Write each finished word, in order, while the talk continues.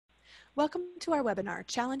Welcome to our webinar,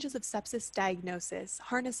 Challenges of Sepsis Diagnosis,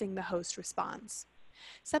 Harnessing the Host Response.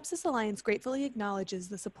 Sepsis Alliance gratefully acknowledges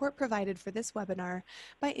the support provided for this webinar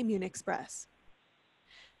by Immunexpress.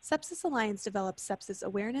 Sepsis Alliance develops sepsis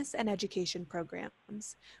awareness and education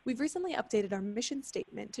programs. We've recently updated our mission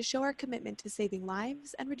statement to show our commitment to saving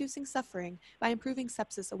lives and reducing suffering by improving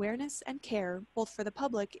sepsis awareness and care, both for the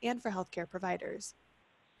public and for healthcare providers.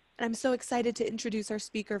 And I'm so excited to introduce our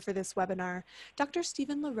speaker for this webinar. Dr.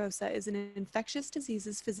 Stephen LaRosa is an infectious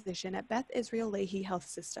diseases physician at Beth Israel Lahey Health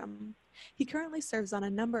System. He currently serves on a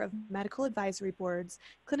number of medical advisory boards,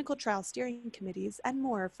 clinical trial steering committees, and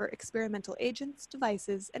more for experimental agents,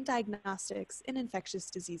 devices, and diagnostics in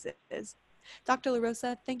infectious diseases. Dr.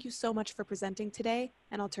 LaRosa, thank you so much for presenting today,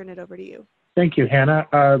 and I'll turn it over to you. Thank you, Hannah.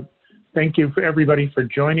 Thank you for everybody for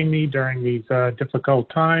joining me during these difficult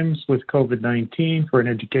times with COVID-19 for an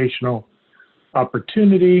educational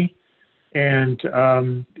opportunity. And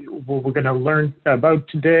what we're going to learn about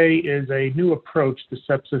today is a new approach to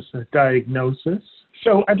sepsis diagnosis.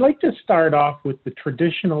 So I'd like to start off with the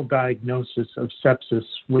traditional diagnosis of sepsis,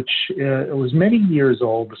 which was many years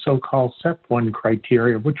old, the so-called SEP1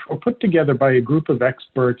 criteria, which were put together by a group of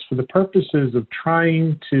experts for the purposes of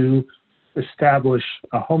trying to establish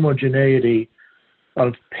a homogeneity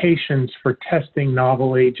of patients for testing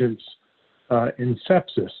novel agents in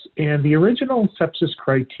sepsis. And the original sepsis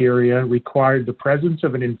criteria required the presence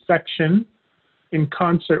of an infection in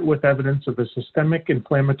concert with evidence of a systemic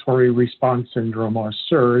inflammatory response syndrome, or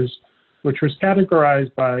SIRS, which was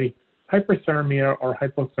categorized by hyperthermia or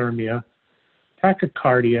hypothermia,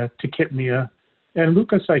 tachycardia, tachypnea, and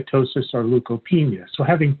leukocytosis or leukopenia. So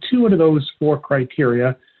having two of those four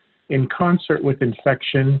criteria in concert with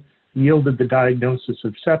infection yielded the diagnosis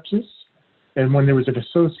of sepsis. And when there was an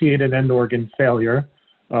associated end organ failure,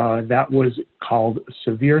 that was called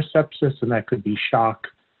severe sepsis, and that could be shock,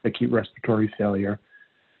 acute respiratory failure,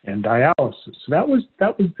 and dialysis. So that was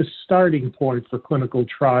the starting point for clinical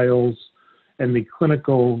trials and the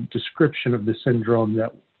clinical description of the syndrome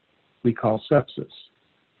that we call sepsis.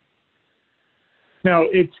 Now,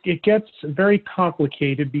 it gets very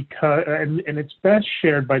complicated because, and it's best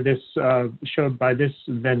showed by this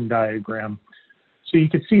Venn diagram. So you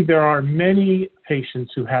can see there are many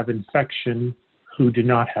patients who have infection who do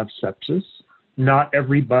not have sepsis. Not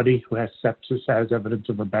everybody who has sepsis has evidence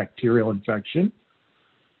of a bacterial infection.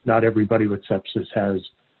 Not everybody with sepsis has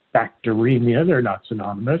bacteremia. They're not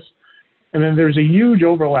synonymous. And then there's a huge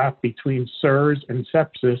overlap between SIRS and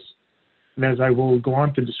sepsis. And as I will go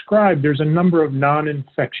on to describe, there's a number of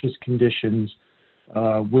non-infectious conditions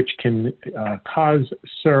which can cause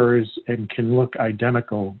SIRS and can look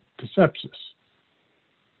identical to sepsis.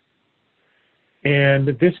 And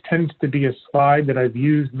this tends to be a slide that I've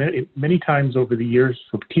used many times over the years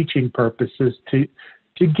for teaching purposes to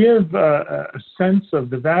give a sense of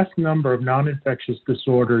the vast number of non-infectious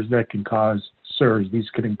disorders that can cause SIRS. These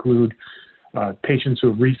could include patients who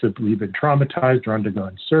have recently been traumatized or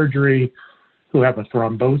undergone surgery, who have a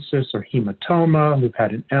thrombosis or hematoma, who've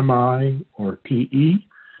had an MI or PE.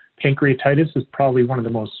 Pancreatitis is probably one of the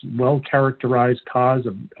most well-characterized cause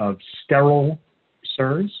of sterile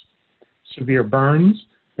SIRS. Severe burns.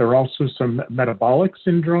 There are also some metabolic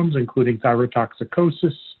syndromes, including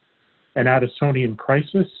thyrotoxicosis and Addisonian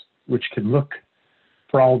crisis, which can look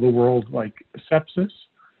for all the world like sepsis.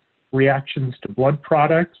 Reactions to blood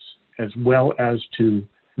products, as well as to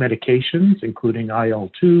medications, including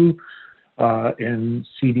IL-2 and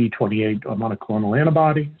CD28 monoclonal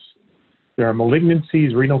antibodies. There are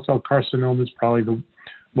malignancies. Renal cell carcinoma is probably the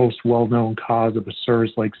most well-known cause of a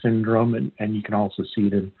SIRS-like syndrome, and you can also see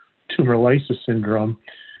it in tumor lysis syndrome.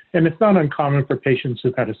 And it's not uncommon for patients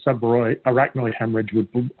who've had a subarachnoid hemorrhage with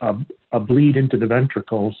a bleed into the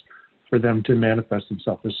ventricles for them to manifest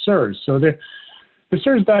themselves as SIRS. So the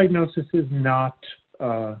SIRS diagnosis is not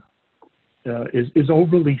is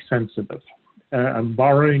overly sensitive. I'm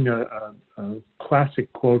borrowing a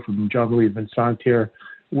classic quote from Jean-Louis Vincent here,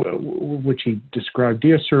 which he described: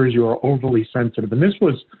 "Dear SIRS, you are overly sensitive." And this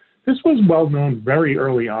was well known very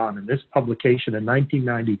early on in this publication in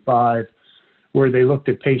 1995, where they looked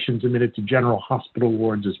at patients admitted to general hospital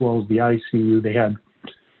wards as well as the ICU. They had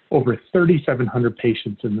over 3,700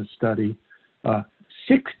 patients in the study.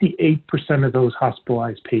 68% of those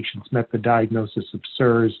hospitalized patients met the diagnosis of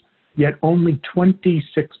SIRS, yet only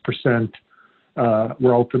 26%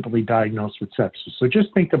 were ultimately diagnosed with sepsis. So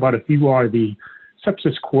just think about if you are the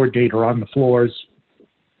sepsis coordinator on the floors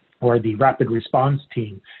or the rapid response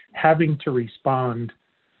team, having to respond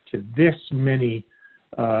to this many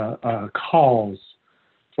calls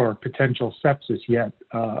for potential sepsis, yet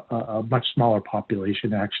a much smaller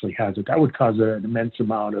population actually has it. That would cause an immense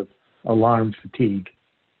amount alarm fatigue.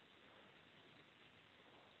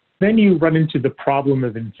 Then you run into the problem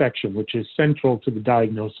of infection, which is central to the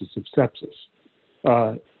diagnosis of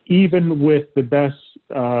sepsis. Even with the best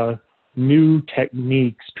new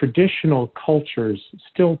techniques, traditional cultures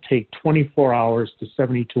still take 24 hours to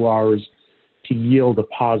 72 hours to yield a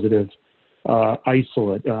positive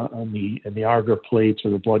isolate in the agar plates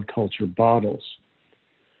or the blood culture bottles.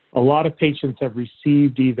 A lot of patients have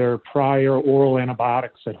received either prior oral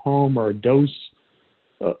antibiotics at home or a dose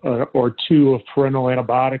or two of parenteral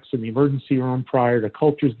antibiotics in the emergency room prior to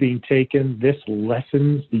cultures being taken. This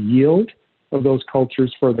lessens the yield of those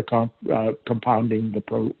cultures, further compounding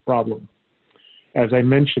the problem. As I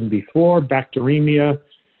mentioned before, bacteremia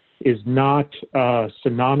is not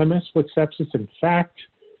synonymous with sepsis. In fact,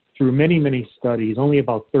 through many, many studies, only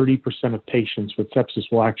about 30% of patients with sepsis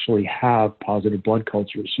will actually have positive blood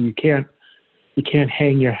cultures. So you can't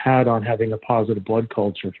hang your hat on having a positive blood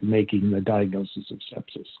culture for making the diagnosis of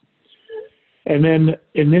sepsis. And then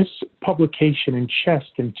in this publication in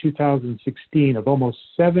Chest in 2016 of almost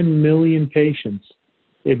 7 million patients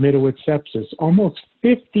admitted with sepsis, almost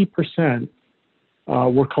 50%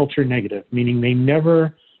 were culture negative, meaning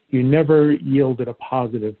you never yielded a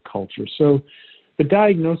positive culture. So the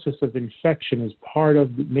diagnosis of infection as part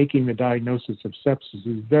of making the diagnosis of sepsis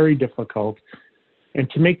is very difficult. And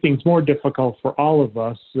to make things more difficult for all of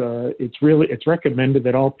us, it's recommended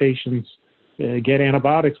that all patients get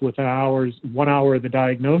antibiotics within 1 hour of the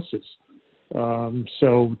diagnosis.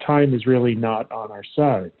 So time is really not on our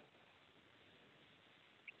side.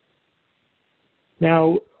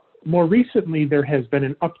 Now, more recently, there has been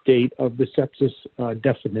an update of the sepsis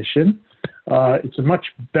definition. It's a much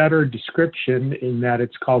better description in that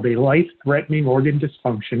it's called a life-threatening organ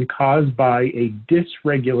dysfunction caused by a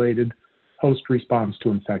dysregulated host response to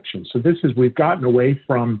infection. So we've gotten away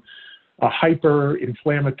from a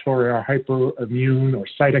hyper-inflammatory or hyperimmune or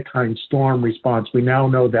cytokine storm response. We now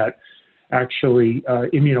know that actually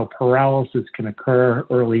immunoparalysis can occur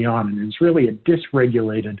early on, and it's really a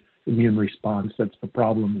dysregulated immune response that's the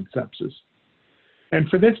problem in sepsis. And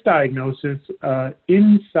for this diagnosis,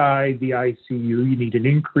 inside the ICU, you need an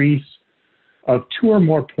increase of 2 or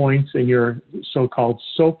more points in your so-called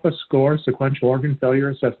SOFA score, sequential organ failure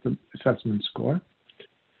assessment score,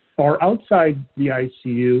 or outside the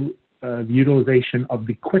ICU, the utilization of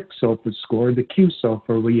the quick SOFA score, the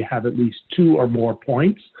Q-SOFA, where you have at least 2 or more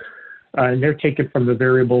points, and they're taken from the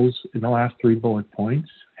variables in the last 3 bullet points,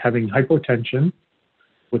 having hypotension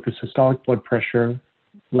with the systolic blood pressure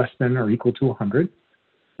less than or equal to 100,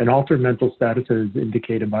 and altered mental status is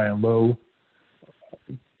indicated by a low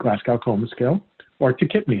Glasgow Coma scale, or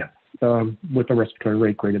tachypnea with a respiratory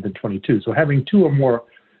rate greater than 22. So having 2 or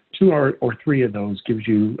 3 of those gives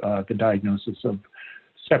you the diagnosis of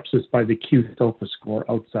sepsis by the Q-SOFA score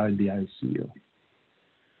outside the ICU.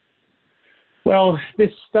 Well,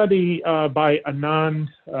 this study by Anand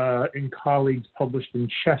and colleagues published in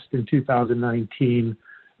Chest in 2019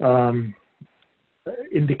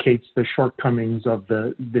 indicates the shortcomings of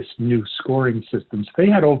this new scoring system. So they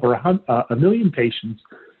had over a million patients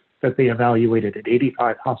that they evaluated at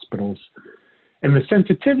 85 hospitals. And the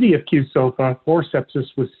sensitivity of Q-SOFA for sepsis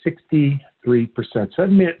was 63%. So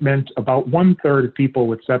that meant about 1/3 of people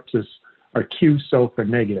with sepsis are Q-SOFA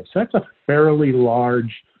negative. So that's a fairly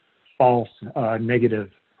large false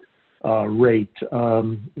negative rate,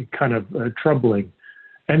 kind of troubling.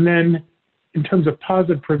 And then in terms of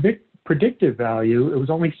positive predictive value, it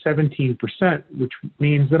was only 17%, which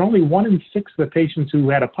means that only 1 in 6 of the patients who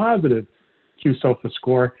had a positive Q-SOFA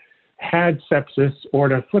score had sepsis. Or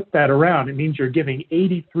to flip that around, it means you're giving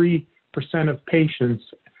 83% of patients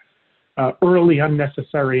early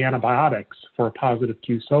unnecessary antibiotics for a positive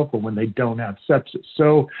Q-SOFA when they don't have sepsis.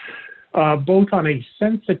 So both on a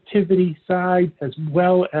sensitivity side as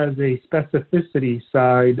well as a specificity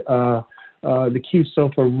side, the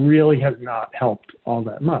Q-SOFA really has not helped all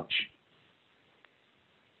that much.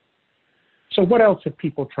 So what else have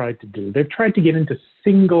people tried to do? They've tried to get into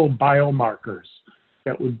single biomarkers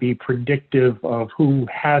that would be predictive of who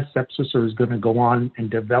has sepsis or is going to go on and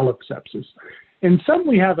develop sepsis. And some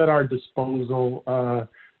we have at our disposal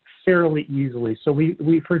fairly easily. So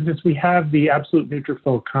for instance, we have the absolute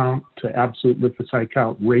neutrophil count to absolute lymphocyte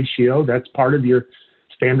count ratio. That's part of your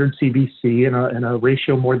standard CBC, and a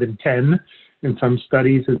ratio more than 10 in some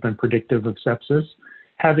studies has been predictive of sepsis.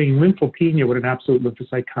 Having lymphopenia with an absolute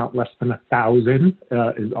lymphocyte count less than 1,000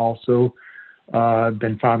 is also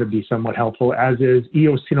been found to be somewhat helpful, as is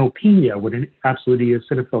eosinopenia with an absolute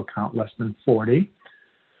eosinophil count less than 40.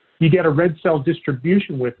 You get a red cell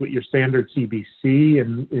distribution with your standard CBC,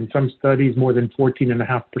 and in some studies, more than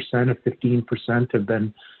 14.5% of 15% have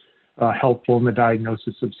been helpful in the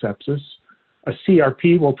diagnosis of sepsis. A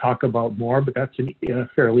CRP we'll talk about more, but that's a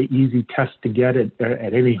fairly easy test to get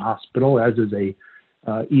at any hospital, as is a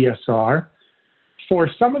ESR. For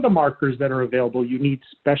some of the markers that are available, you need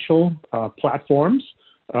special platforms,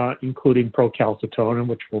 including procalcitonin,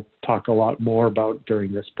 which we'll talk a lot more about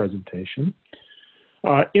during this presentation.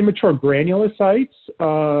 Immature granulocytes,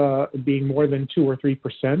 being more than 2 or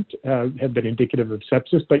 3%, have been indicative of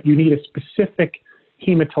sepsis, but you need a specific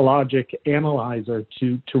hematologic analyzer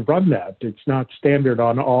to run that. It's not standard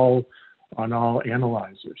on all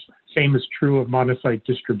analyzers. Same is true of monocyte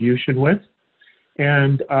distribution width.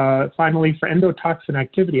 And finally, for endotoxin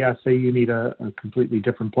activity assay, you need a completely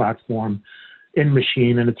different platform in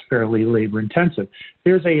machine, and it's fairly labor intensive.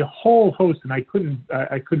 There's a whole host, and I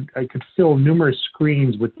could fill numerous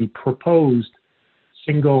screens with the proposed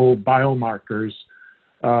single biomarkers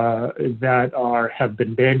that have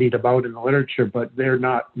been bandied about in the literature, but they're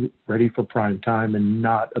not ready for prime time and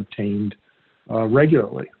not obtained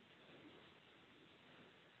regularly.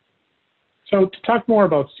 So to talk more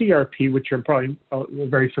about CRP, which you're probably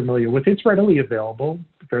very familiar with, it's readily available,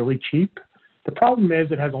 fairly cheap. The problem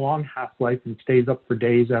is it has a long half-life and stays up for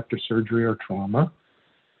days after surgery or trauma.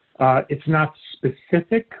 It's not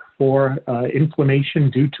specific for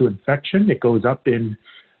inflammation due to infection. It goes up in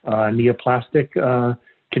neoplastic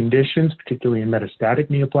conditions, particularly in metastatic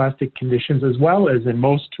neoplastic conditions, as well as in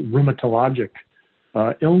most rheumatologic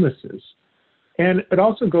illnesses. And it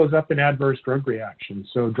also goes up in adverse drug reactions.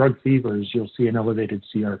 So drug fevers, you'll see an elevated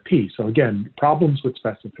CRP. So again, problems with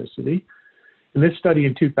specificity. In this study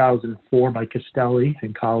in 2004 by Castelli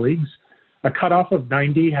and colleagues, a cutoff of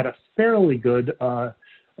 90 had a fairly good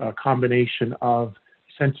combination of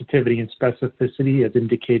sensitivity and specificity as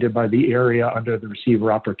indicated by the area under the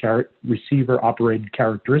receiver-operated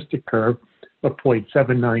characteristic curve of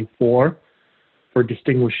 0.794 for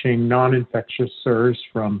distinguishing non-infectious SIRS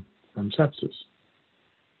from sepsis.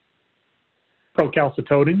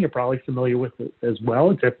 Procalcitonin, you're probably familiar with it as well.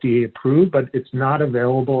 It's FDA approved, but it's not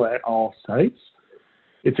available at all sites.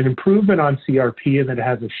 It's an improvement on CRP in that it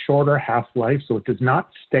has a shorter half-life, so it does not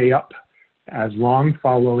stay up as long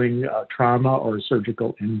following trauma or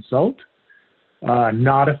surgical insult.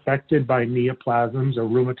 Not affected by neoplasms or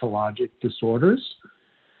rheumatologic disorders.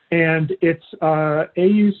 And its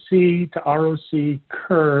AUC to ROC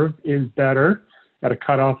curve is better at a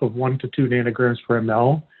cutoff of 1 to 2 nanograms per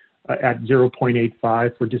ml at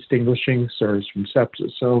 0.85 for distinguishing SIRS from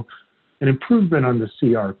sepsis. So an improvement on the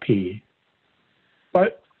CRP.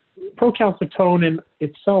 But procalcitonin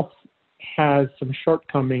itself has some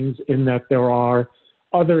shortcomings in that there are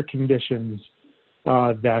other conditions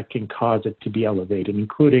that can cause it to be elevated,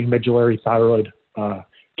 including medullary thyroid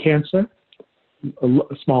cancer,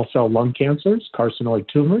 small cell lung cancers, carcinoid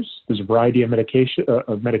tumors. There's a variety of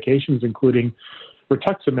medications, including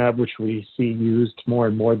rituximab, which we see used more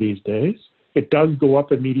and more these days. It does go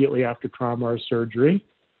up immediately after trauma or surgery.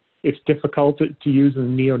 It's difficult to use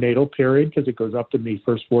in the neonatal period because it goes up in the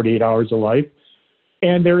first 48 hours of life.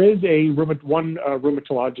 And there is one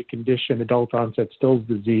rheumatologic condition, adult onset Still's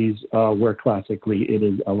disease, where classically it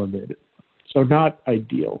is elevated. So not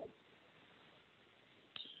ideal.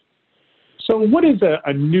 So what is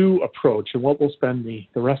a new approach, and what we'll spend the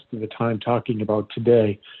rest of the time talking about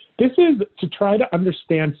today? This is to try to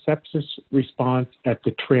understand sepsis response at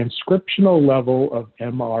the transcriptional level of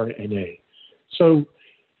mRNA. So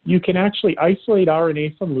you can actually isolate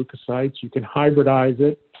RNA from leukocytes, you can hybridize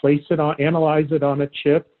it, analyze it on a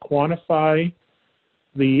chip, quantify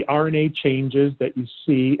the RNA changes that you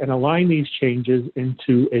see, and align these changes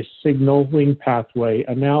into a signaling pathway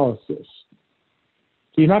analysis.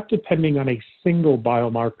 So you're not depending on a single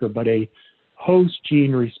biomarker, but a host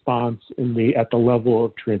gene response at the level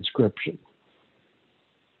of transcription.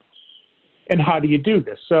 And how do you do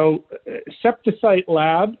this? So SeptiCyte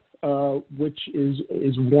lab, which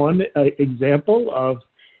is one example of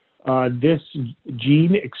this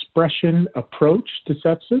gene expression approach to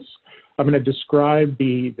sepsis. I'm going to describe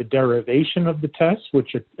the derivation of the test,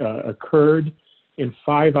 which occurred in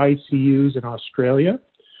 5 ICUs in Australia.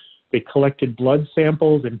 They collected blood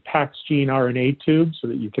samples in PAX-gene RNA tubes so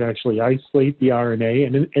that you can actually isolate the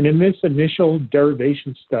RNA. And in this initial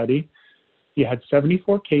derivation study, you had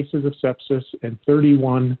 74 cases of sepsis and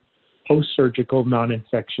 31 post-surgical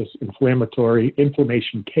non-infectious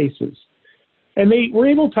inflammation cases. And they were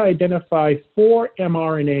able to identify 4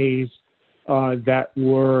 mRNAs that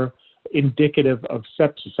were indicative of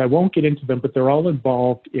sepsis. I won't get into them, but they're all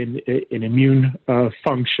involved in immune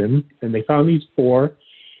function. And they found these 4.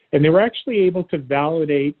 And they were actually able to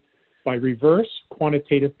validate by reverse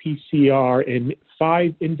quantitative PCR in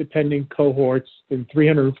 5 independent cohorts in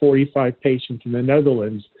 345 patients in the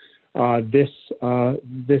Netherlands,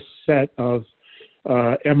 this set of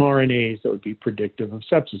mRNAs that would be predictive of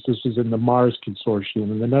sepsis. This was in the Mars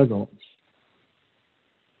Consortium in the Netherlands.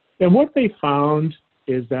 And what they found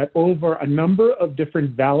is that over a number of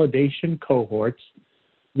different validation cohorts,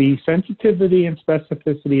 the sensitivity and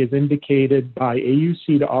specificity as indicated by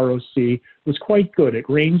AUC to ROC was quite good. It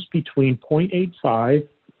ranged between 0.85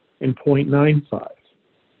 and 0.95.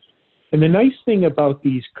 And the nice thing about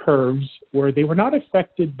these curves were they were not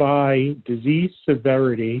affected by disease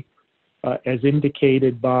severity as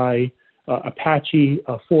indicated by Apache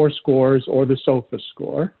 4 scores or the SOFA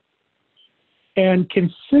score. And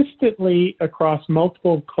consistently across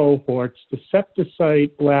multiple cohorts, the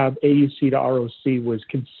SeptiCyte lab AUC to ROC was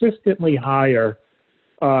consistently higher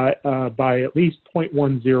by at least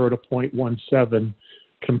 0.10 to 0.17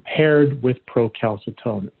 compared with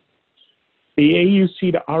procalcitonin. The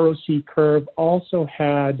AUC to ROC curve also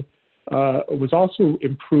was also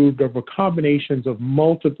improved over combinations of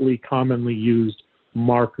multiply commonly used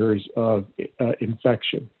markers of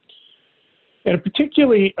infection. And a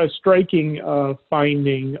particularly striking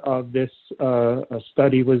finding of this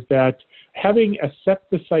study was that having a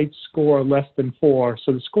SeptiCyte score less than 4,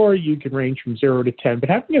 so the score you can range from 0 to 10, but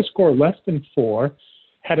having a score less than 4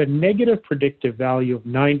 had a negative predictive value of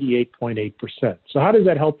 98.8%. So how does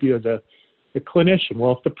that help you as a clinician?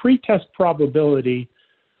 Well, if the pretest probability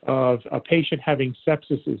of a patient having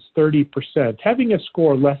sepsis is 30%, having a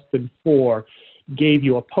score less than 4 gave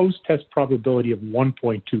you a post-test probability of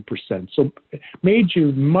 1.2%. So it made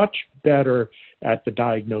you much better at the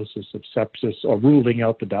diagnosis of sepsis or ruling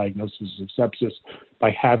out the diagnosis of sepsis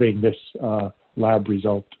by having this lab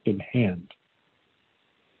result in hand.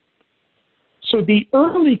 So the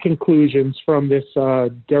early conclusions from this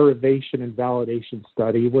derivation and validation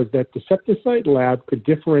study was that the SeptiCyte lab could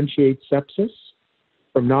differentiate sepsis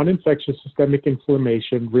from non-infectious systemic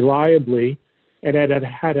inflammation reliably, and it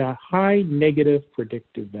had a high negative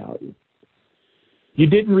predictive value. You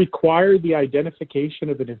didn't require the identification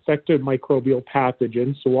of an infected microbial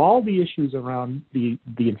pathogen, so all the issues around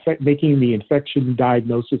making the infection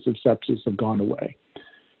diagnosis of sepsis have gone away.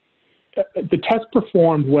 The test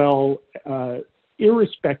performed well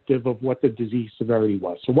irrespective of what the disease severity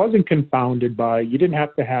was. So it wasn't confounded by, you didn't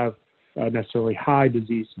have to have necessarily high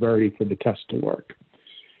disease severity for the test to work.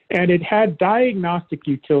 And it had diagnostic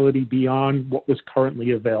utility beyond what was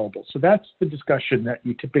currently available. So that's the discussion that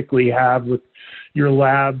you typically have with your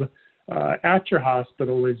lab at your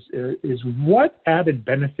hospital is what added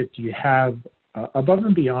benefit do you have above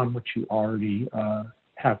and beyond what you already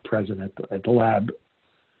have present at the lab.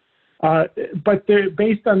 But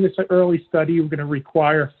based on this early study, we're going to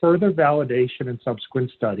require further validation in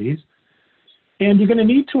subsequent studies. And you're going to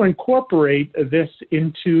need to incorporate this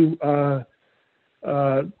into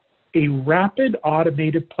a rapid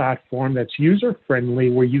automated platform that's user-friendly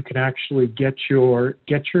where you can actually get your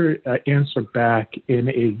answer back in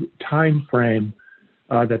a time frame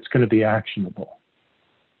that's going to be actionable.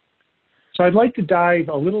 So I'd like to dive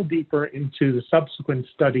a little deeper into the subsequent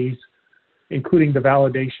studies, including the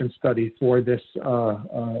validation study for this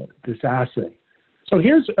assay. So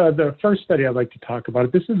here's the first study I'd like to talk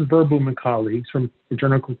about. This is Verboom and colleagues from the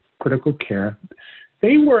Journal of Critical Care.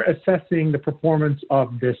 They were assessing the performance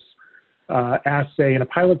of this assay in a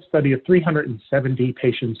pilot study of 370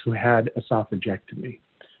 patients who had esophagectomy.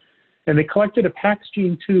 And they collected a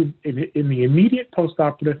PAX-gene tube in the immediate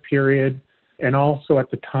postoperative period and also at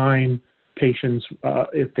the time patients,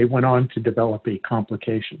 if they went on to develop a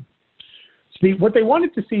complication. So what they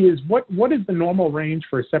wanted to see is what is the normal range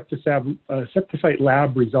for a SeptiCyte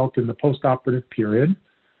lab result in the postoperative period?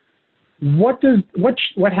 What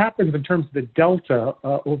happens in terms of the delta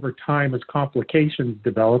over time as complications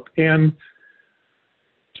develop, and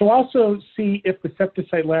to also see if the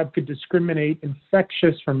SeptiCyte lab could discriminate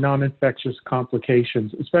infectious from non-infectious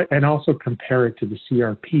complications, and also compare it to the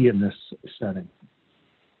CRP in this setting.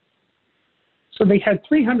 So they had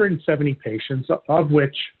 370 patients, of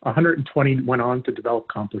which 120 went on to develop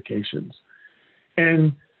complications.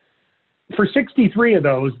 And for 63 of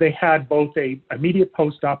those, they had both a immediate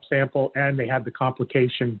post-op sample and they had the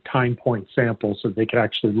complication time point sample so they could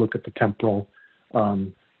actually look at the temporal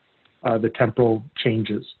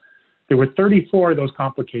changes. There were 34 of those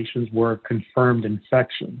complications were confirmed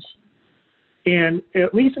infections. And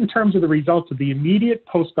at least in terms of the results of the immediate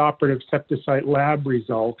post-operative SeptiCyte lab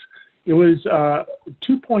result, it was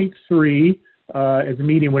 2.3 as a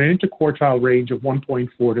median with an interquartile range of 1.4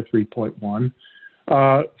 to 3.1.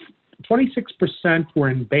 26% were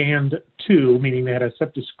in band 2, meaning they had a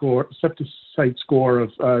SeptiCyte score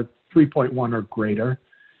of 3.1 or greater.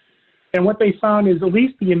 And what they found is at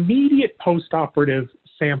least the immediate postoperative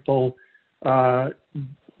sample,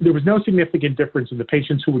 there was no significant difference in the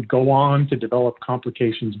patients who would go on to develop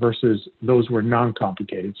complications versus those who were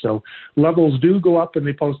non-complicated. So levels do go up in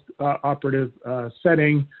the post-operative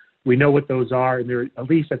setting. We know what those are, and they're, at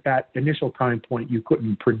least at that initial time point, you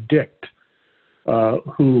couldn't predict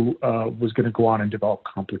who was going to go on and develop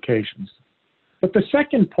complications. But the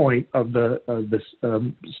second point of this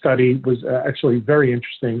study was actually very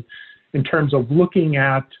interesting in terms of looking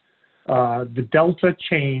at the delta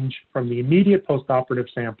change from the immediate postoperative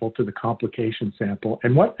sample to the complication sample.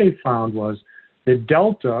 And what they found was the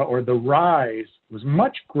delta, or the rise, was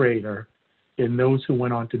much greater in those who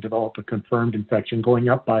went on to develop a confirmed infection, going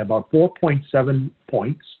up by about 4.7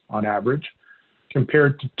 points on average,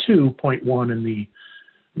 compared to 2.1 in the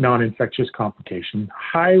non-infectious complication,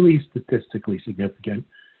 highly statistically significant.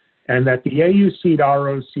 And that the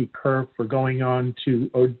AUC-ROC curve for going on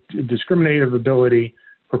to discriminative ability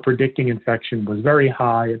for predicting infection was very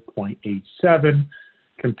high at 0.87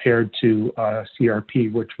 compared to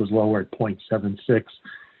CRP, which was lower at 0.76.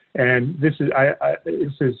 And this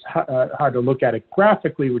is how to look at it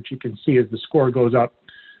graphically, which you can see as the score goes up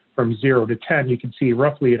from 0 to 10. You can see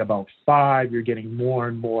roughly at about 5, you're getting more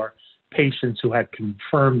and more patients who had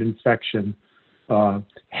confirmed infection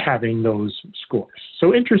having those scores.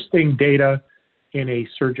 So interesting data in a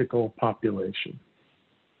surgical population.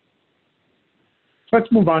 So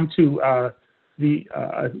let's move on to the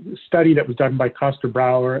study that was done by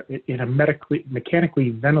Koster-Brauer in a mechanically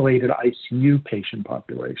ventilated ICU patient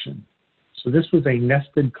population. So this was a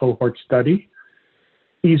nested cohort study.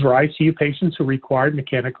 These were ICU patients who required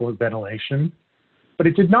mechanical ventilation, but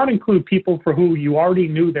it did not include people for who you already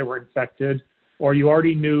knew they were infected or you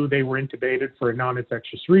already knew they were intubated for a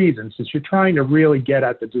non-infectious reason, since you're trying to really get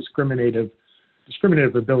at the discriminative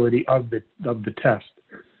ability of the test.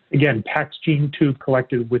 Again, PAX gene tube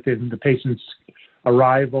collected within the patient's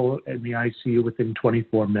arrival in the ICU within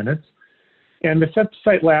 24 minutes. And the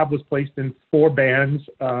SeptiCyte lab was placed in 4 bands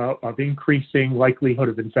of increasing likelihood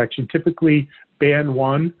of infection. Typically, band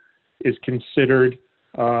 1 is considered,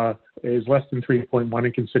 is less than 3.1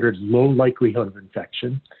 and considered low likelihood of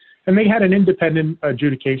infection. And they had an independent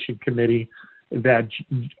adjudication committee that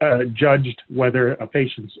judged whether a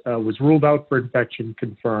patient was ruled out for infection,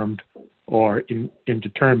 confirmed, or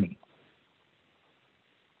indeterminate.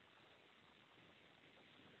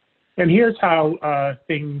 And here's how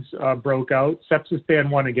things broke out. Sepsis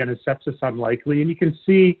band 1, again, is sepsis unlikely. And you can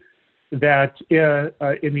see that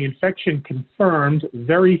in the infection confirmed,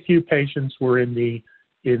 very few patients were in the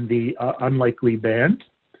unlikely band,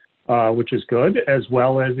 which is good, as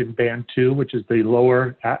well as in band 2, which is the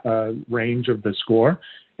lower range of the score,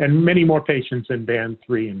 and many more patients in band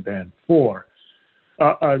 3 and band 4.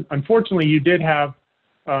 Unfortunately, you did have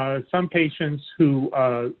some patients who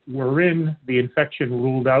were in the infection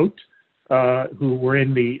ruled out, who were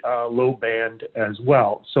in the low band as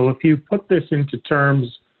well. So if you put this into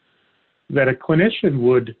terms that a clinician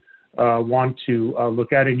would want to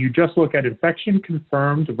look at, and you just look at infection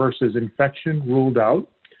confirmed versus infection ruled out,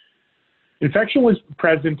 infection was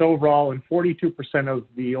present overall in 42% of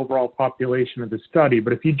the overall population of the study.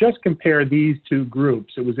 But if you just compare these two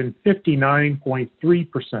groups, it was in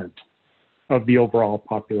 59.3% of the overall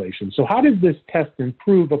population. So how does this test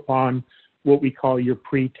improve upon what we call your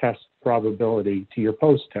pre-test probability to your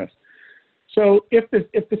post-test? So if the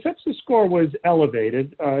sepsis score was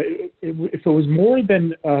elevated, if it was more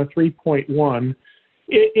than 3.1,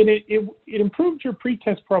 it improved your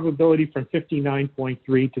pretest probability from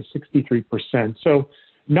 59.3 to 63%. So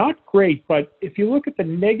not great, but if you look at the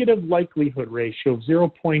negative likelihood ratio of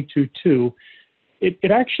 0.22,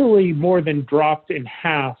 it actually more than dropped in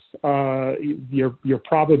half your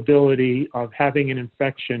probability of having an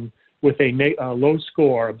infection with a low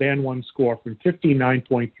score, a band 1 score, from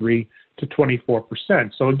 59.3 to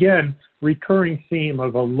 24%. So again, recurring theme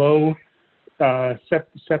of a low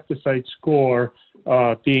SeptiCyte score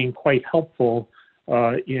being quite helpful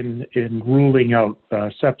in ruling out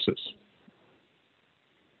sepsis.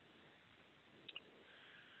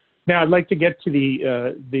 Now, I'd like to get to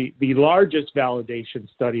the largest validation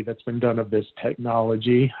study that's been done of this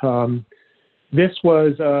technology. This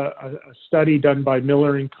was a study done by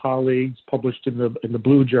Miller and colleagues, published in the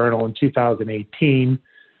Blue Journal in 2018.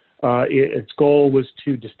 Its goal was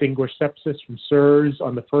to distinguish sepsis from SIRS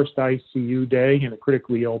on the first ICU day in a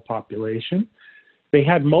critically ill population. They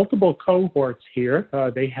had multiple cohorts here.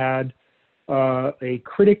 They had a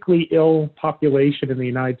critically ill population in the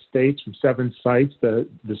United States from 7 sites, the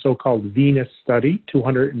so-called Venus study,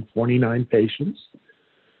 249 patients.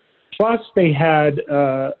 Plus, they had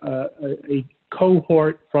a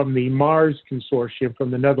cohort from the MARS consortium from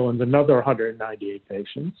the Netherlands, another 198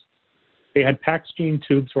 patients. They had PAX-gene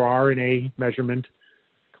tubes for RNA measurement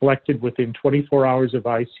collected within 24 hours of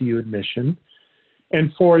ICU admission.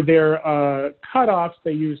 And for their cutoffs,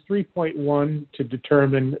 they used 3.1 to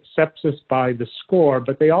determine sepsis by the score,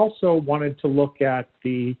 but they also wanted to look at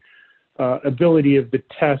the ability of the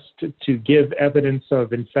test to give evidence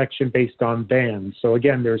of infection based on bands. So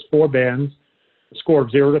again, there's 4 bands, a score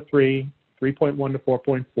of 0 to 3, 3.1 to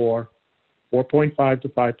 4.4, 4.5 to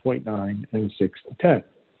 5.9, and 6 to 10.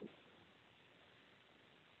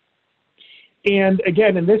 And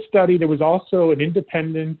again, in this study, there was also an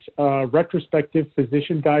independent retrospective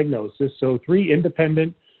physician diagnosis, so 3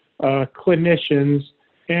 independent clinicians,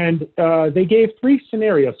 and they gave 3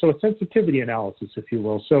 scenarios, so a sensitivity analysis, if you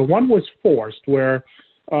will. So one was forced, where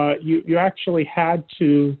you actually had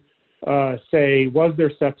to say, was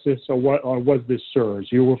there sepsis or was this SIRS?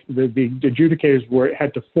 The adjudicators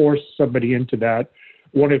had to force somebody into that,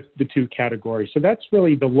 one of the 2 categories. So that's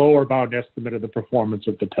really the lower bound estimate of the performance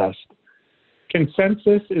of the test.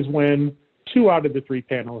 Consensus is when 2 out of the 3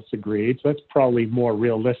 panelists agreed, so that's probably more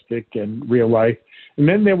realistic in real life. And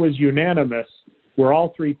then there was unanimous, where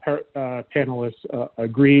all 3 panelists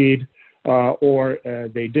agreed, or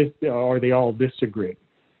they all disagreed.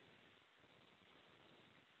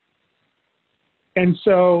 And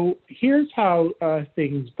so here's how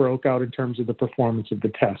things broke out in terms of the performance of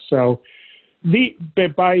the test. So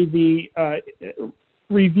by the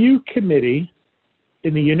review committee,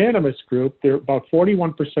 in the unanimous group, about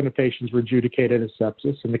 41% of patients were adjudicated as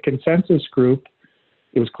sepsis. In the consensus group,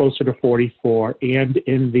 it was closer to 44. And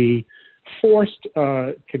in the forced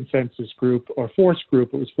consensus group, or forced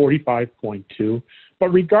group, it was 45.2. But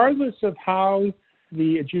regardless of how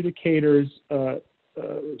the adjudicators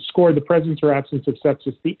scored the presence or absence of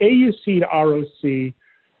sepsis, the AUC to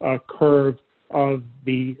ROC curve of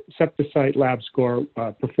the SeptiCyte lab score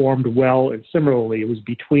performed well, and similarly, it was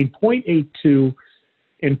between 0.82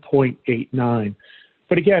 and 0.89.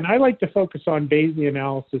 But again, I like to focus on Bayesian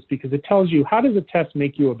analysis because it tells you, how does a test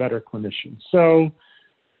make you a better clinician? So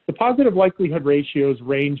the positive likelihood ratios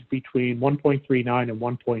range between 1.39 and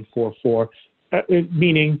 1.44,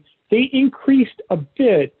 meaning they increased a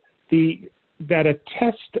bit that a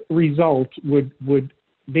test result would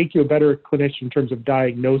make you a better clinician in terms of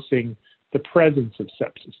diagnosing the presence of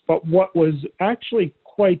sepsis. But what was actually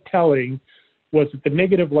quite telling was that the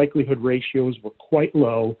negative likelihood ratios were quite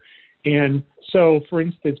low. And so, for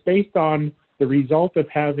instance, based on the result of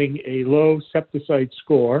having a low SeptiCyte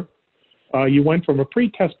score, you went from a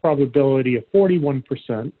pretest probability of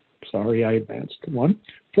 41%, sorry, I advanced one,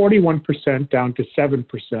 41% down to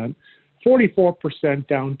 7%, 44%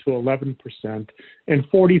 down to 11%,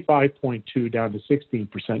 and 45.2 down to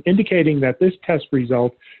 16%, indicating that this test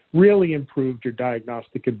result really improved your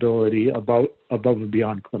diagnostic ability above and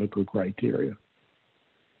beyond clinical criteria.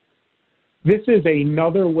 This is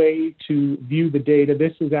another way to view the data.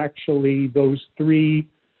 This is actually those 3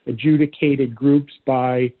 adjudicated groups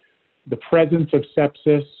by the presence of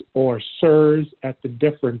sepsis or SIRS at the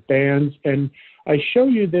different bands. And I show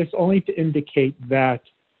you this only to indicate that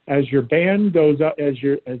as your band goes up, as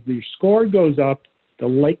your score goes up, the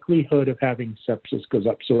likelihood of having sepsis goes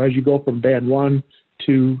up. So as you go from band 1,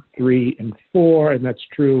 2, 3, and 4, and that's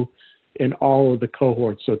true in all of the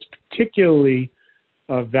cohorts. So it's particularly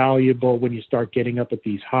valuable when you start getting up at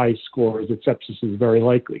these high scores that sepsis is very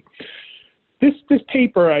likely. This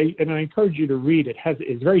paper, and I encourage you to read it,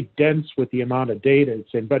 is very dense with the amount of data it's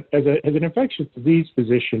in. But as an infectious disease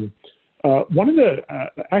physician, one of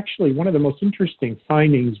the most interesting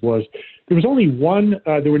findings was there was only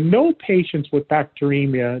there were no patients with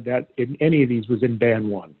bacteremia that in any of these was in band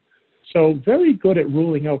 1. So very good at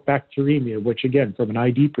ruling out bacteremia, which again, from an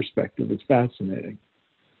ID perspective, is fascinating.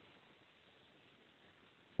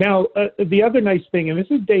 Now, the other nice thing, and this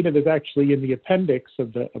is data that's actually in the appendix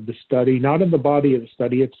of the study, not in the body of the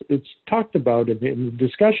study. It's talked about in the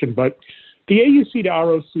discussion, but the AUC to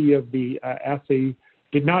ROC of the assay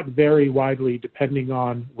did not vary widely depending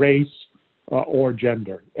on race or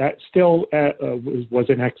gender. Still was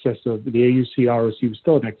in excess of the AUC ROC was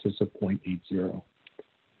still in excess of 0.80.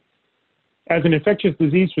 As an infectious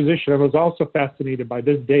disease physician, I was also fascinated by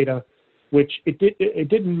this data, which it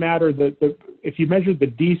didn't matter if you measured the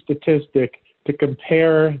D statistic to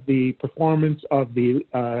compare the performance of the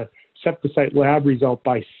SeptiCyte lab result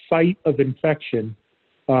by site of infection,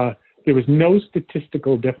 there was no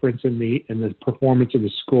statistical difference in the performance of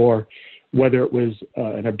the score, whether it was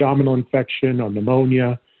an abdominal infection or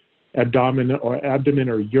pneumonia, abdomen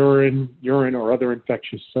or urine or other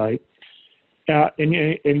infectious site.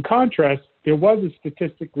 In contrast, there was a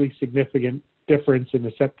statistically significant difference in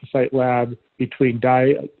the SeptiCyte lab between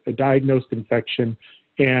a diagnosed infection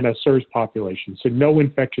and a SIRS population. So no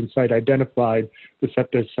infection site identified, the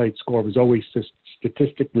SeptiCyte score was always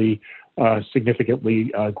statistically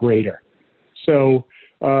significantly greater. So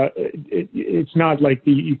it's not like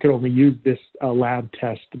you can only use this lab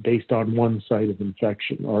test based on one site of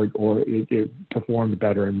infection, or it performed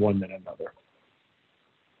better in one than another.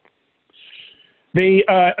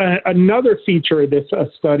 Another feature of this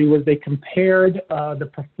study was they compared the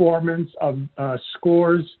performance of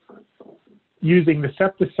scores using the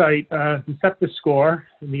SeptiCyte, the Septis score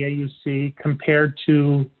in the AUC compared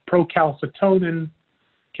to procalcitonin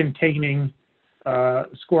containing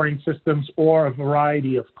scoring systems or a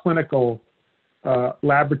variety of clinical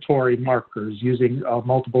laboratory markers using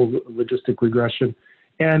multiple logistic regression.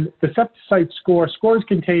 And the SeptiCyte scores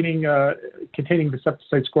containing the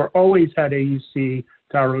SeptiCyte score always had AUC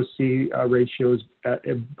to ROC ratios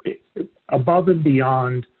above and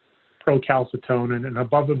beyond procalcitonin and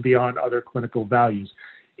above and beyond other clinical values,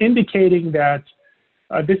 indicating that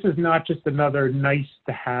this is not just another nice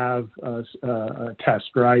to have test,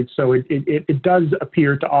 right? So it does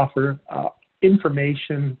appear to offer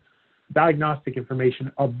information, diagnostic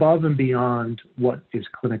information above and beyond what is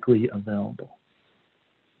clinically available.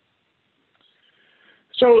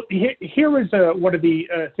 So here is one of the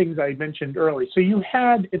things I mentioned earlier. So you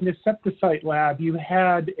had in the SeptiCyte lab, you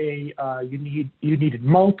had you needed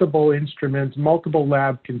multiple instruments, multiple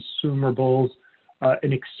lab consumables,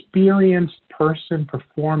 an experienced person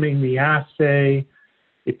performing the assay.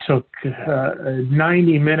 It took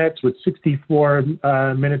 90 minutes with 64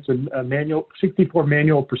 minutes of manual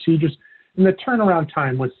procedures, and the turnaround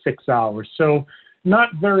time was 6 hours. So not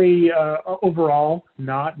very, overall,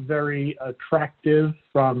 not very attractive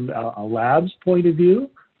from a lab's point of view,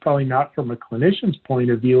 probably not from a clinician's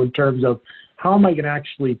point of view in terms of how am I going to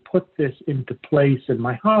actually put this into place in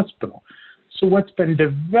my hospital. So what's been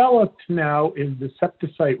developed now is the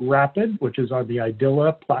SeptiCyte Rapid, which is on the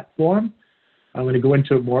IDILA platform. I'm going to go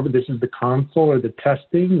into it more, but this is the console or the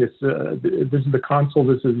testing. This is the console.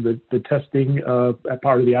 This is the testing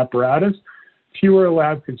part of the apparatus. Fewer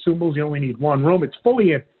lab consumables. You only need one room. It's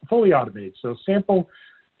fully automated. So sample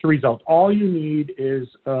to result. All you need is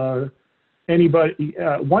one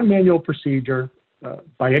manual procedure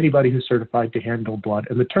by anybody who's certified to handle blood,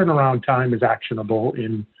 and the turnaround time is actionable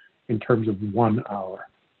in terms of 1 hour.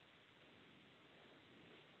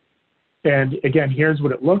 And again, here's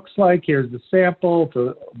what it looks like. Here's the sample,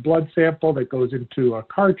 the blood sample that goes into a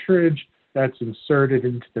cartridge that's inserted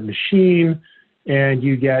into the machine, and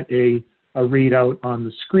you get a readout on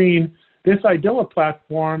the screen. This IDILA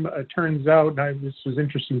platform, turns out, and this was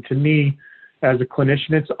interesting to me as a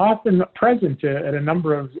clinician, it's often present at a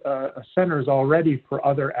number of centers already for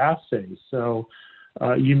other assays. So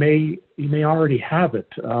you may already have it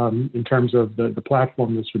in terms of the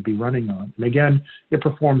platform this would be running on. And again, it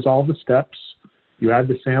performs all the steps. You add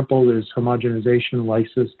the sample, there's homogenization,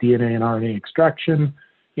 lysis, DNA and RNA extraction,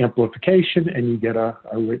 amplification, and you get a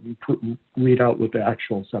written readout with the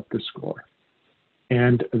actual septis score.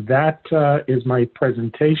 And that is my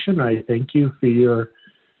presentation. I thank you for your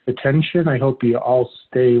attention. I hope you all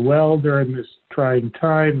stay well during this trying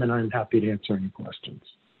time, and I'm happy to answer any questions.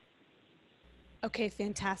 Okay,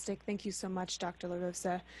 fantastic. Thank you so much, Dr.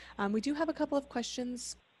 LaRosa. We do have a couple of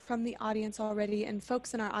questions from the audience already, and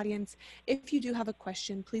folks in our audience, if you do have a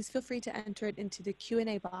question, please feel free to enter it into the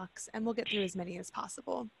Q&A box, and we'll get through as many as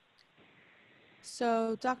possible.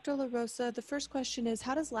 So, Dr. LaRosa, the first question is,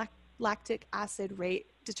 how does lactic acid rate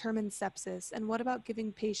determine sepsis, and what about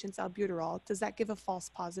giving patients albuterol? Does that give a false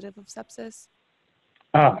positive of sepsis?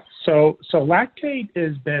 So lactate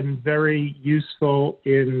has been very useful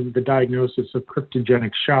in the diagnosis of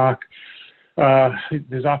cryptogenic shock.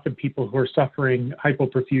 There's often people who are suffering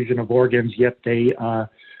hypoperfusion of organs, yet they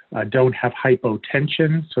don't have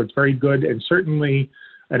hypotension, so it's very good. And certainly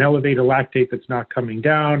an elevated lactate that's not coming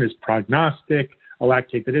down is prognostic. A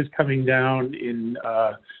lactate that is coming down in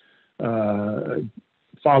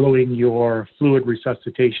following your fluid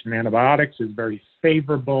resuscitation antibiotics is very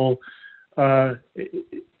favorable.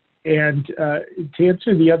 And to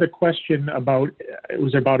answer the other question about, it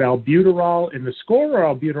was about albuterol in the score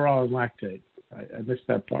or albuterol and lactate? I missed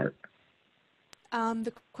that part.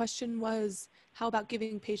 The question was, how about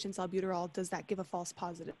giving patients albuterol? Does that give a false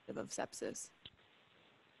positive of sepsis?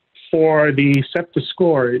 For the septis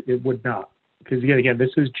score, it would not. Because again,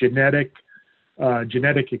 this is genetic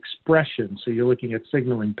expression. So you're looking at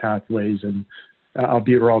signaling pathways, and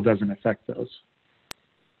albuterol doesn't affect those.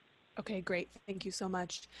 Okay, great. Thank you so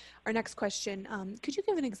much. Our next question, could you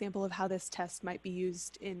give an example of how this test might be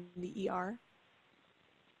used in the ER?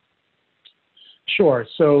 Sure.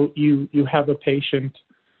 So you have a patient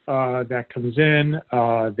that comes in.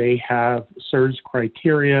 They have SIRS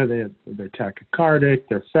criteria. They're tachycardic.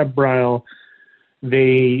 They're febrile.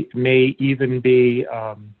 They may even be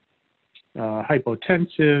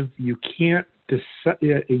hypotensive. You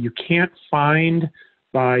can't find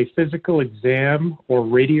by physical exam or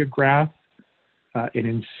radiograph an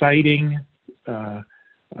inciting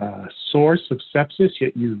source of sepsis,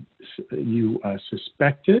 yet you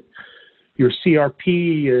suspect it. Your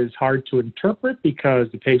CRP is hard to interpret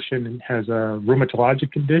because the patient has a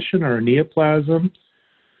rheumatologic condition or a neoplasm,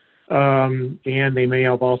 and they may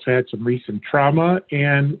have also had some recent trauma,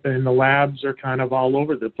 and the labs are kind of all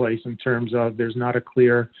over the place in terms of there's not a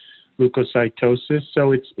clear leukocytosis.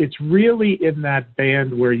 So it's really in that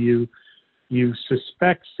band where you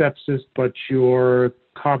suspect sepsis, but your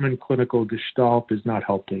common clinical gestalt is not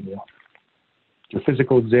helping you. Your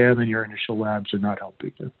physical exam and your initial labs are not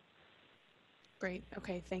helping you. Great.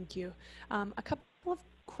 Okay, thank you. A couple of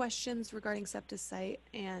questions regarding SeptiCyte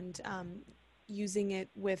and using it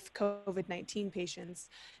with COVID-19 patients.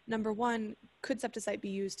 Number one, could SeptiCyte be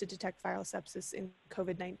used to detect viral sepsis in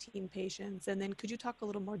COVID-19 patients? And then could you talk a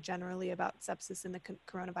little more generally about sepsis in the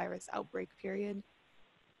coronavirus outbreak period?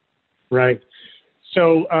 Right.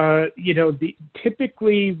 So,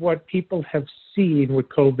 typically what people have seen with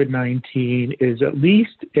COVID-19 is, at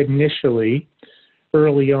least initially,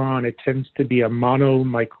 early on, it tends to be a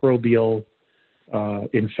monomicrobial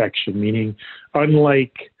infection, meaning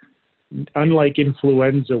unlike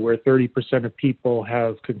influenza, where 30% of people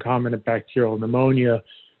have concomitant bacterial pneumonia,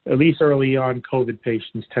 at least early on, COVID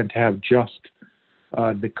patients tend to have just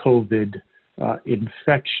the COVID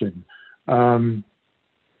infection. In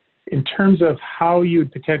terms of how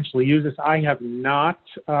you'd potentially use this, I have not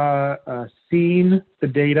seen the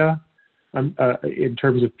data in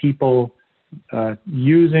terms of people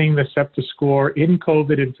using the SeptiScore in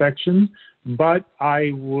COVID infection, but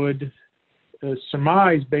I would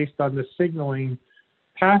surmise, based on the signaling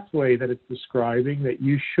pathway that it's describing, that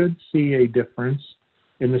you should see a difference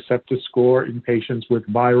in the SeptiScore in patients with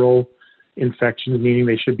viral infections, meaning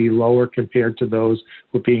they should be lower compared to those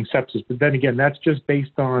with being sepsis. But then again, that's just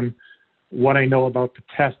based on what I know about the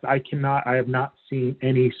test. I have not seen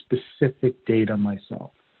any specific data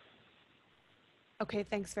myself. Okay,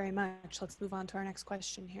 thanks very much. Let's move on to our next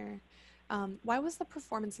question here. Why was the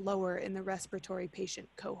performance lower in the respiratory patient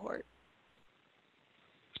cohort?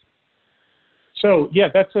 So yeah,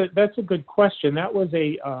 that's a good question. That was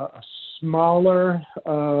a smaller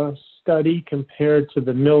study compared to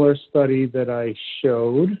the Miller study that I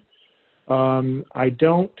showed. I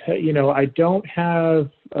don't have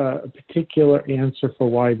a particular answer for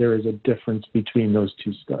why there is a difference between those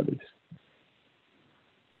two studies.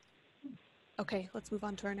 Okay, let's move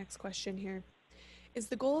on to our next question here. Is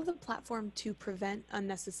the goal of the platform to prevent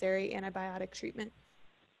unnecessary antibiotic treatment?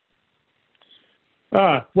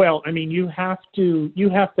 Well, I mean, you have to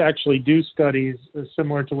actually do studies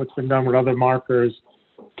similar to what's been done with other markers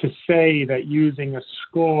to say that using a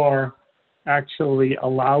score actually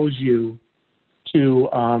allows you to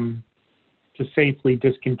safely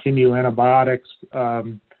discontinue antibiotics.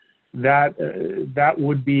 That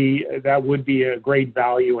would be a great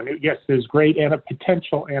value. And yes, there's great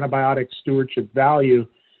potential antibiotic stewardship value.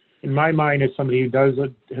 In my mind, as somebody who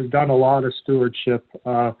has done a lot of stewardship,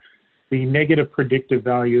 the negative predictive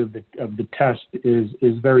value of the test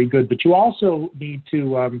is very good. But you also need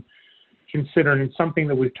to consider, and it's something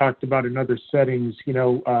that we've talked about in other settings,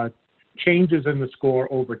 changes in the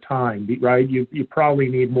score over time, right? You probably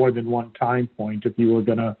need more than one time point if you were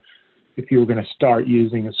gonna start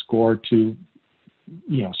using a score to,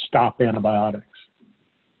 stop antibiotics.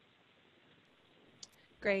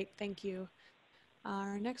 Great, thank you.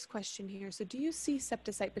 Our next question here. So do you see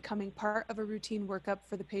SeptiCyte becoming part of a routine workup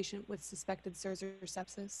for the patient with suspected SIRS or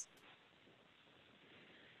sepsis?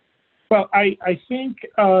 Well, I think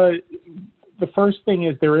the first thing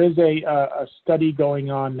is there is a study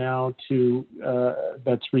going on now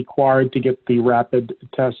that's required to get the rapid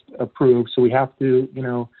test approved. So we have to,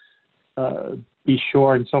 be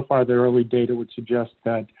sure, and so far the early data would suggest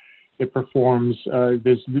that it performs,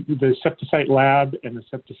 the SeptiCyte lab and the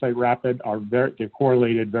SeptiCyte rapid they're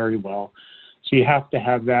correlated very well. So you have to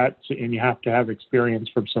have that, and you have to have experience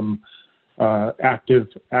from some active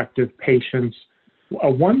patients.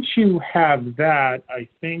 Once you have that, I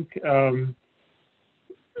think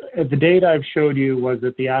the data I've showed you was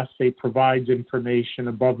that the assay provides information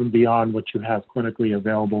above and beyond what you have clinically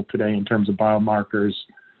available today in terms of biomarkers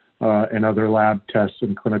and other lab tests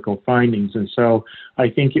and clinical findings. And so I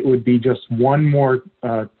think it would be just one more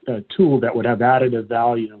tool that would have additive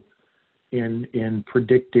value in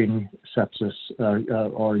predicting sepsis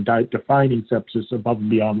or defining sepsis above and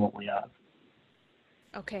beyond what we have.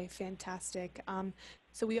 Okay, fantastic.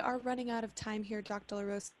 So we are running out of time here, Dr.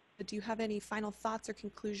 LaRosa. Do you have any final thoughts or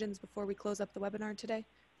conclusions before we close up the webinar today?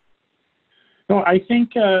 No, I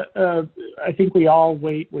think we all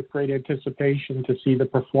wait with great anticipation to see the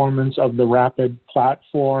performance of the Rapid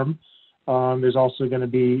platform. There's also going to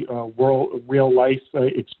be real life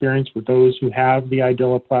experience with those who have the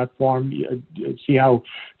IDILA platform. See how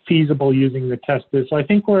feasible using the test is. So I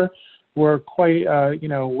think we're quite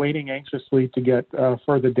waiting anxiously to get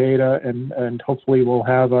further data, and hopefully we'll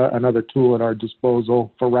have another tool at our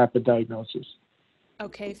disposal for rapid diagnosis.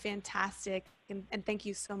 Okay, fantastic. And thank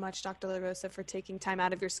you so much, Dr. LaRosa, for taking time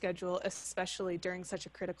out of your schedule, especially during such a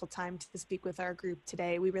critical time, to speak with our group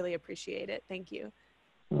today. We really appreciate it. Thank you.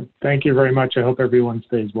 Thank you very much. I hope everyone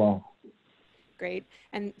stays well. Great.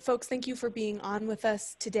 And folks, thank you for being on with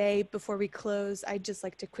us today. Before we close, I'd just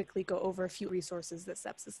like to quickly go over a few resources that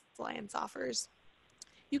Sepsis Alliance offers.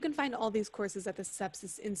 You can find all these courses at the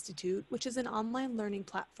Sepsis Institute, which is an online learning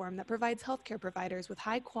platform that provides healthcare providers with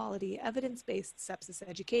high-quality, evidence-based sepsis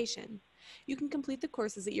education. You can complete the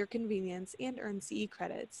courses at your convenience and earn CE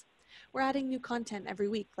credits. We're adding new content every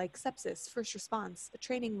week, like Sepsis First Response, a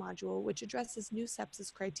training module which addresses new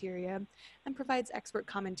sepsis criteria and provides expert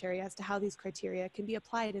commentary as to how these criteria can be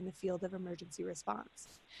applied in the field of emergency response.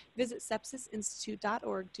 Visit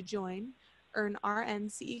sepsisinstitute.org to join, earn RN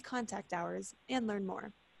CE contact hours, and learn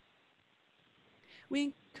more.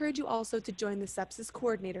 We encourage you also to join the Sepsis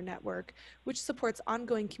Coordinator Network, which supports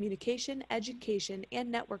ongoing communication, education, and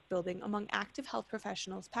network building among active health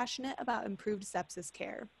professionals passionate about improved sepsis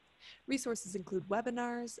care. Resources include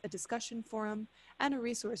webinars, a discussion forum, and a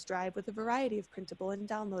resource drive with a variety of printable and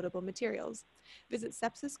downloadable materials. Visit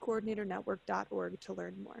sepsiscoordinatornetwork.org to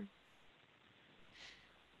learn more.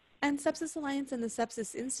 And Sepsis Alliance and the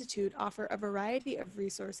Sepsis Institute offer a variety of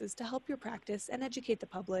resources to help your practice and educate the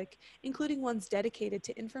public, including ones dedicated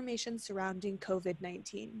to information surrounding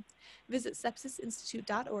COVID-19. Visit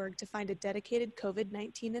sepsisinstitute.org to find a dedicated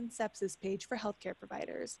COVID-19 and sepsis page for healthcare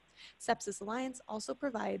providers. Sepsis Alliance also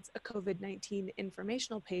provides a COVID-19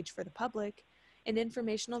 informational page for the public, an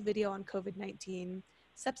informational video on COVID-19,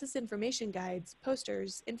 sepsis information guides,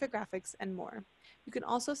 posters, infographics, and more. You can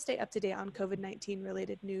also stay up to date on COVID-19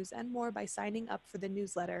 related news and more by signing up for the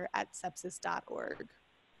newsletter at sepsis.org.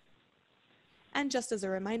 And just as a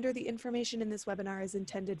reminder, the information in this webinar is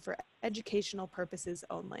intended for educational purposes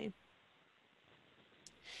only.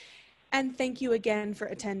 And thank you again for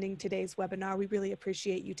attending today's webinar. We really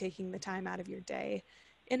appreciate you taking the time out of your day.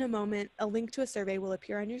 In a moment, a link to a survey will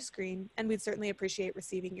appear on your screen, and we'd certainly appreciate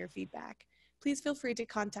receiving your feedback. Please feel free to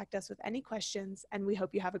contact us with any questions, and we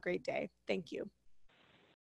hope you have a great day. Thank you.